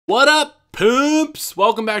What up, pimps?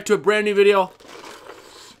 Welcome back to a brand new video.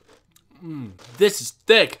 This is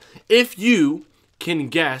thick. If you can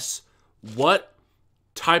guess what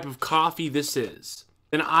type of coffee this is,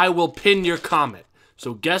 then I will pin your comment.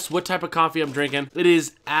 So guess what type of coffee I'm drinking. It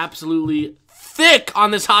is absolutely thick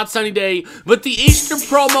on this hot sunny day, but the Easter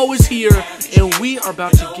promo is here, and we are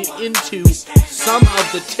about to get into some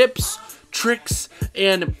of the tips, tricks,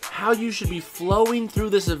 and how you should be flowing through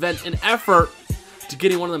this event in effort to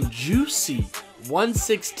getting one of them juicy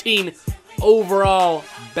 116 overall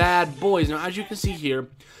bad boys. Now, as you can see here,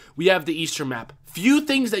 we have the Easter map. Few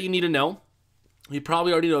things that you need to know. You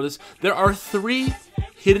probably already know this. There are 3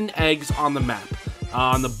 hidden eggs on the map.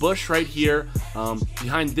 On the bush right here,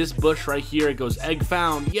 behind this bush right here, it goes egg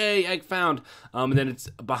found. Yay, egg found. And then it's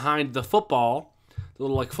behind the football, the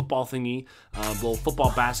little like football thingy, little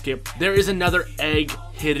football basket. There is another egg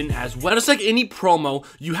hidden as well. Just like any promo,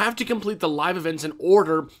 you have to complete the live events in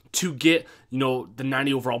order to get, you know, the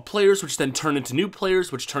 90 overall players, which then turn into new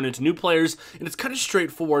players, which turn into new players, and it's kind of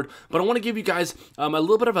straightforward, but I want to give you guys a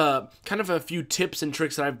little bit of a few tips and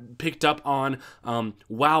tricks that I've picked up on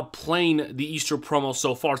while playing the Easter promo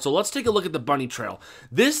so far. So let's take a look at the bunny trail.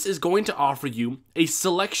 This is going to offer you a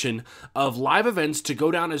selection of live events to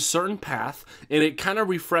go down a certain path, and it kind of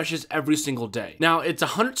refreshes every single day. Now, it's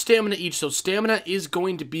 100 stamina each, so stamina is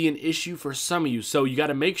going to be an issue for some of you, so you got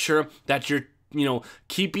to make sure that you're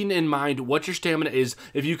keeping in mind what your stamina is.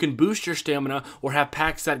 If you can boost your stamina or have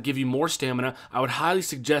packs that give you more stamina, I would highly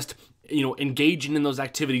suggest engaging in those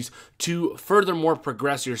activities to furthermore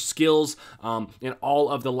progress your skills and all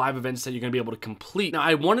of the live events that you're going to be able to complete. Now,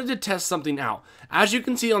 I wanted to test something out. As you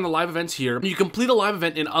can see on the live events here, you complete a live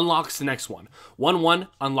event and unlocks the next one. 1-1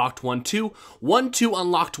 unlocked 1-2, 1-2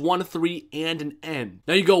 unlocked 1-3, and an end.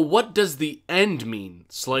 Now you go, what does the end mean?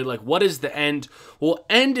 Slay, like, what is the end? Well,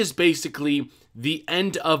 end is basically the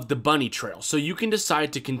end of the bunny trail. So you can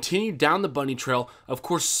decide to continue down the bunny trail, of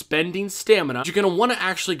course spending stamina. You're going to want to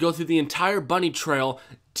actually go through the entire bunny trail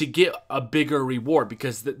to get a bigger reward,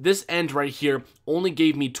 because this end right here only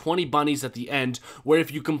gave me 20 bunnies at the end, where if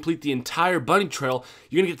you complete the entire bunny trail,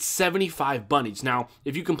 you're going to get 75 bunnies. Now,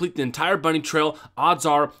 if you complete the entire bunny trail, odds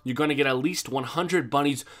are you're going to get at least 100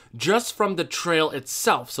 bunnies just from the trail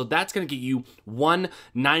itself. So that's going to get you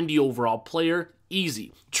 190 overall player.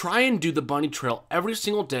 Easy. Try and do the bunny trail every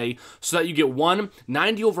single day so that you get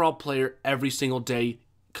 190 overall player every single day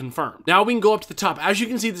confirmed. Now we can go up to the top. As you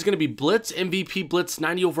can see, there's going to be Blitz, MVP, Blitz,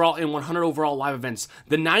 90 overall, and 100 overall live events.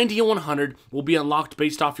 The 90 and 100 will be unlocked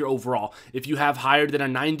based off your overall. If you have higher than a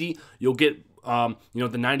 90, you'll get the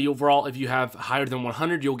 90 overall. If you have higher than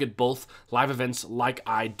 100, you'll get both live events like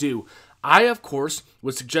I do. I, of course,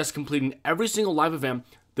 would suggest completing every single live event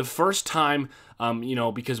the first time,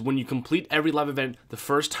 because when you complete every live event the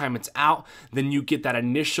first time it's out, then you get that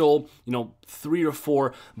initial, 3 or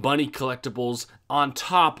 4 bunny collectibles on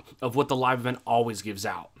top of what the live event always gives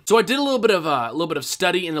out. So I did a little bit of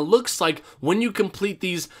study, and it looks like when you complete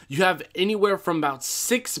these, you have anywhere from about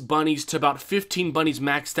 6 bunnies to about 15 bunnies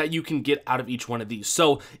max that you can get out of each one of these.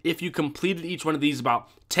 So if you completed each one of these about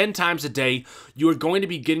 10 times a day, you are going to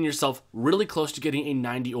be getting yourself really close to getting a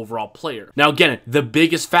 90 overall player. Now again, the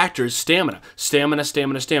biggest factor is stamina. Stamina,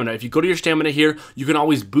 stamina, stamina. If you go to your stamina here, you can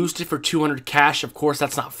always boost it for 200 cash. Of course,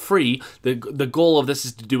 that's not free. The goal of this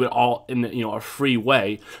is to do it all in a free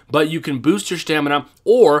way. But you can boost your stamina,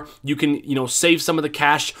 or you can save some of the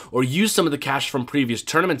cash or use some of the cash from previous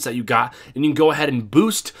tournaments that you got, and you can go ahead and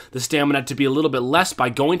boost the stamina to be a little bit less by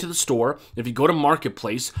going to the store. If you go to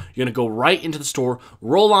Marketplace, you're gonna go right into the store,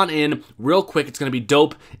 roll on in real quick. It's going to be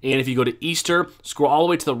dope. And if you go to Easter, scroll all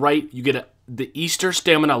the way to the right, you get the Easter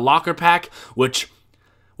Stamina Locker Pack, which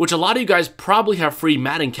a lot of you guys probably have free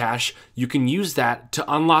Madden cash. You can use that to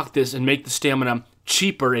unlock this and make the stamina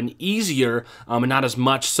cheaper and easier and not as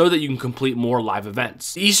much, so that you can complete more live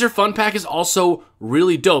events. The Easter Fun Pack is also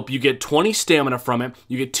really dope. You get 20 stamina from it,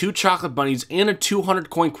 you get 2 chocolate bunnies and a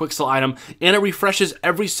 200 coin quick sell item, and it refreshes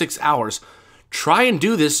every 6 hours. Try and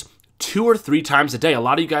do this 2 or 3 times a day. A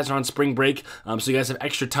lot of you guys are on spring break, so you guys have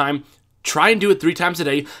extra time. Try and do it 3 times a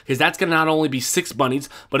day, because that's going to not only be 6 bunnies,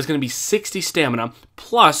 but it's going to be 60 stamina.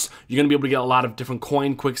 Plus, you're going to be able to get a lot of different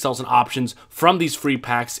coin, quick sells, and options from these free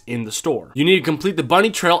packs in the store. You need to complete the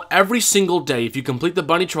bunny trail every single day. If you complete the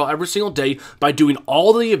bunny trail every single day by doing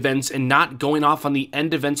all the events and not going off on the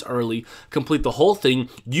end events early, complete the whole thing,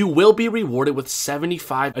 you will be rewarded with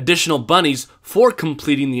 75 additional bunnies for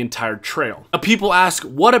completing the entire trail. Now, people ask,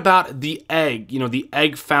 what about the egg? The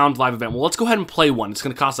egg found live event. Well, let's go ahead and play one. It's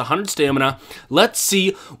going to cost 100 stamina. stamina. Let's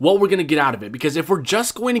see what we're going to get out of it, because if we're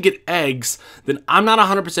just going to get eggs, then I'm not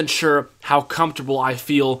 100% sure how comfortable I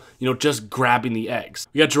feel, just grabbing the eggs.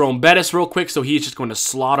 We got Jerome Bettis real quick, so he's just going to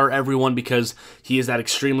slaughter everyone because he is that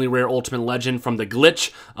extremely rare ultimate legend from the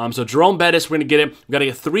glitch. So Jerome Bettis, we're going to get it. We got to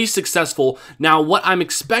get 3 successful. Now, what I'm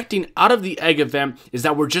expecting out of the egg event is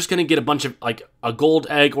that we're just going to get a bunch of, like, a gold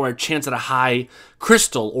egg or a chance at a high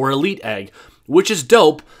crystal or elite egg, which is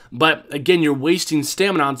dope, but again, you're wasting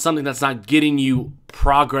stamina on something that's not getting you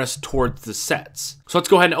progress towards the sets. So let's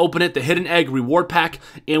go ahead and open it, the hidden egg reward pack,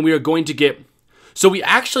 and we are going to get... So we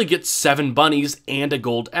actually get 7 bunnies and a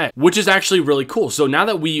gold egg, which is actually really cool. So now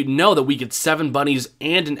that we know that we get 7 bunnies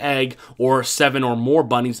and an egg, or 7 or more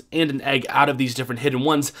bunnies and an egg out of these different hidden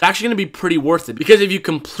ones, it's actually going to be pretty worth it. Because if you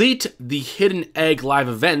complete the hidden egg live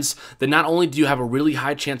events, then not only do you have a really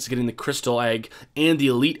high chance of getting the crystal egg and the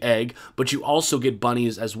elite egg, but you also get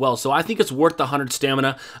bunnies as well. So I think it's worth the 100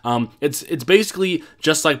 stamina. It's basically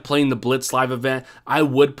just like playing the Blitz live event. I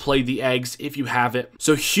would play the eggs if you have it.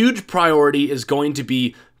 So huge priority is going to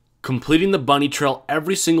be completing the bunny trail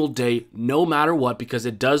every single day, no matter what, because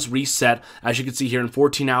it does reset. As you can see here, in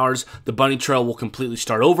 14 hours, the bunny trail will completely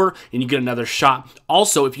start over and you get another shot.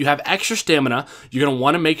 Also, if you have extra stamina, you're going to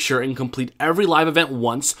want to make sure and complete every live event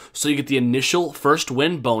once so you get the initial first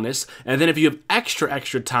win bonus. And then if you have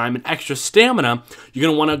extra time and extra stamina, you're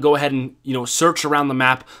going to want to go ahead and, search around the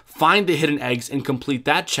map, find the hidden eggs, and complete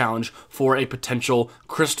that challenge for a potential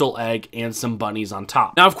crystal egg and some bunnies on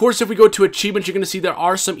top. Now, of course, if we go to achievements, you're going to see there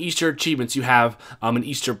are some Easter achievements. You have an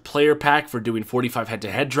Easter player pack for doing 45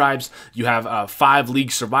 head-to-head drives. You have 5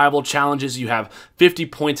 league survival challenges. You have 50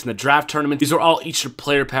 points in the draft tournament. These are all Easter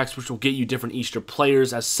player packs, which will get you different Easter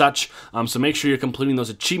players as such. So make sure you're completing those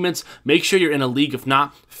achievements. Make sure you're in a league. If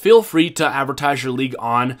not, feel free to advertise your league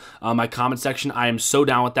on my comment section. I am so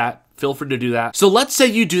down with that. Feel free to do that. So let's say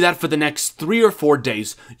you do that for the next 3 or 4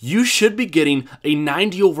 days. You should be getting a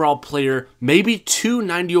 90 overall player, maybe 2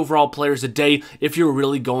 90 overall players a day if you're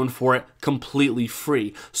really going for it completely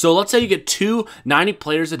free. So let's say you get 2 90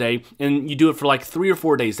 players a day and you do it for like 3 or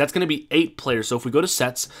 4 days. That's going to be 8 players. So if we go to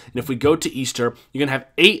sets and if we go to Easter, you're going to have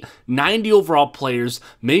 8 90 overall players,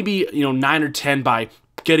 maybe 9 or 10 by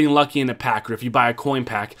getting lucky in a pack, or if you buy a coin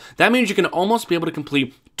pack. That means you're going to almost be able to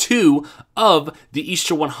complete 2 of the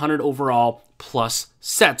Easter 100 overall plus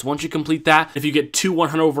sets. Once you complete that, if you get 2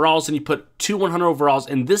 100 overalls, and you put 2 100 overalls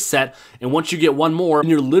in this set, and once you get 1 more,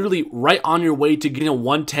 you're literally right on your way to getting a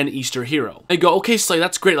 110 Easter hero. I go, okay, Slay,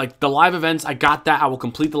 that's great. Like the live events, I got that. I will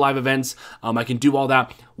complete the live events. I can do all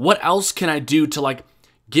that. What else can I do to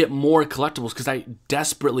get more collectibles, because I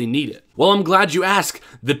desperately need it? Well, I'm glad you asked.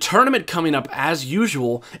 The tournament coming up, as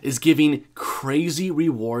usual, is giving crazy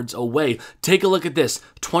rewards away. Take a look at this.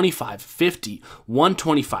 25, 50,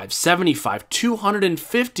 125, 75,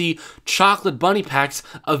 250 chocolate bunny packs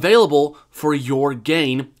available for your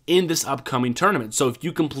gain in this upcoming tournament. So if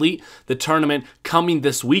you complete the tournament coming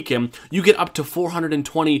this weekend, you get up to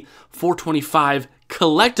 420, 425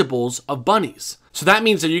 collectibles of bunnies. So that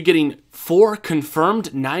means that you're getting 4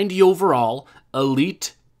 confirmed 90 overall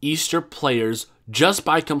elite Easter players just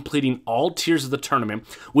by completing all tiers of the tournament,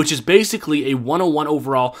 which is basically a 101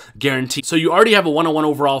 overall guarantee. So you already have a 101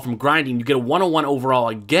 overall from grinding, you get a 101 overall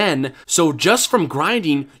again. So just from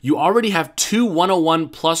grinding, you already have 2 101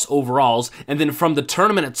 plus overalls, and then from the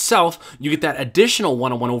tournament itself, you get that additional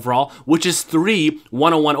 101 overall, which is 3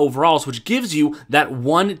 101 overalls, which gives you that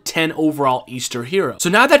 110 overall Easter hero. So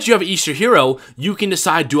now that you have an Easter hero, you can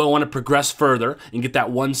decide, do I want to progress further and get that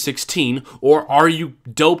 116, or are you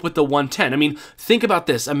dope with the 110? I mean, think about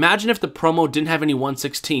this. Imagine if the promo didn't have any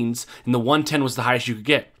 116s and the 110 was the highest you could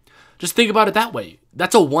get. Just think about it that way.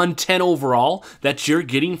 That's a 110 overall that you're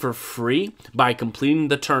getting for free by completing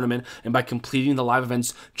the tournament and by completing the live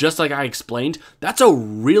events, just like I explained. That's a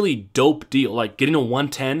really dope deal. Like getting a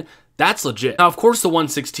 110, that's legit. Now, of course, the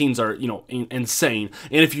 116s are, insane.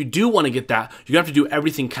 And if you do want to get that, you have to do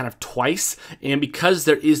everything kind of twice. And because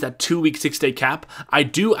there is that 2-week, 6-day cap, I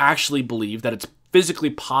do actually believe that it's physically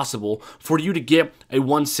possible for you to get a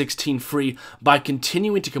 116 free by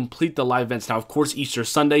continuing to complete the live events. Now, of course, Easter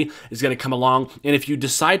Sunday is going to come along, and if you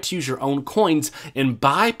decide to use your own coins and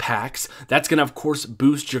buy packs, that's going to, of course,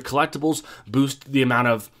 boost your collectibles, boost the amount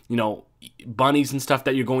of, bunnies and stuff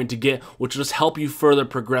that you're going to get, which will just help you further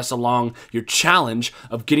progress along your challenge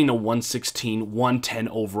of getting a 116, 110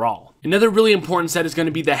 overall. Another really important set is going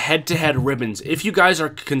to be the head-to-head ribbons. If you guys are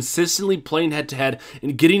consistently playing head-to-head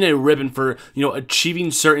and getting a ribbon for, achieving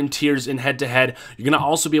certain tiers in head-to-head, you're going to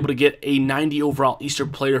also be able to get a 90 overall Easter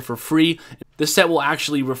player for free. This set will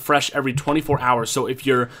actually refresh every 24 hours. So if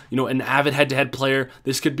you're, an avid head-to-head player,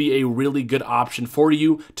 this could be a really good option for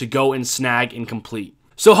you to go and snag and complete.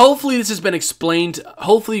 So hopefully this has been explained.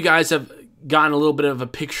 Hopefully you guys have gotten a little bit of a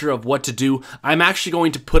picture of what to do. I'm actually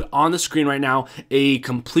going to put on the screen right now a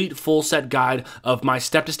complete full set guide of my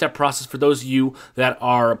step-to-step process for those of you that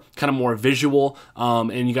are kind of more visual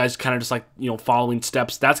and you guys kind of just like, following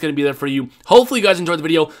steps. That's going to be there for you. Hopefully you guys enjoyed the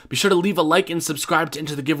video. Be sure to leave a like and subscribe to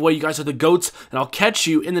enter the giveaway. You guys are the GOATs, and I'll catch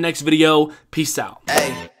you in the next video. Peace out.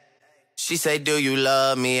 Hey. She say, do you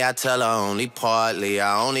love me? I tell her only partly.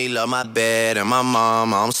 I only love my bed and my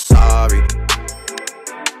mom. I'm sorry.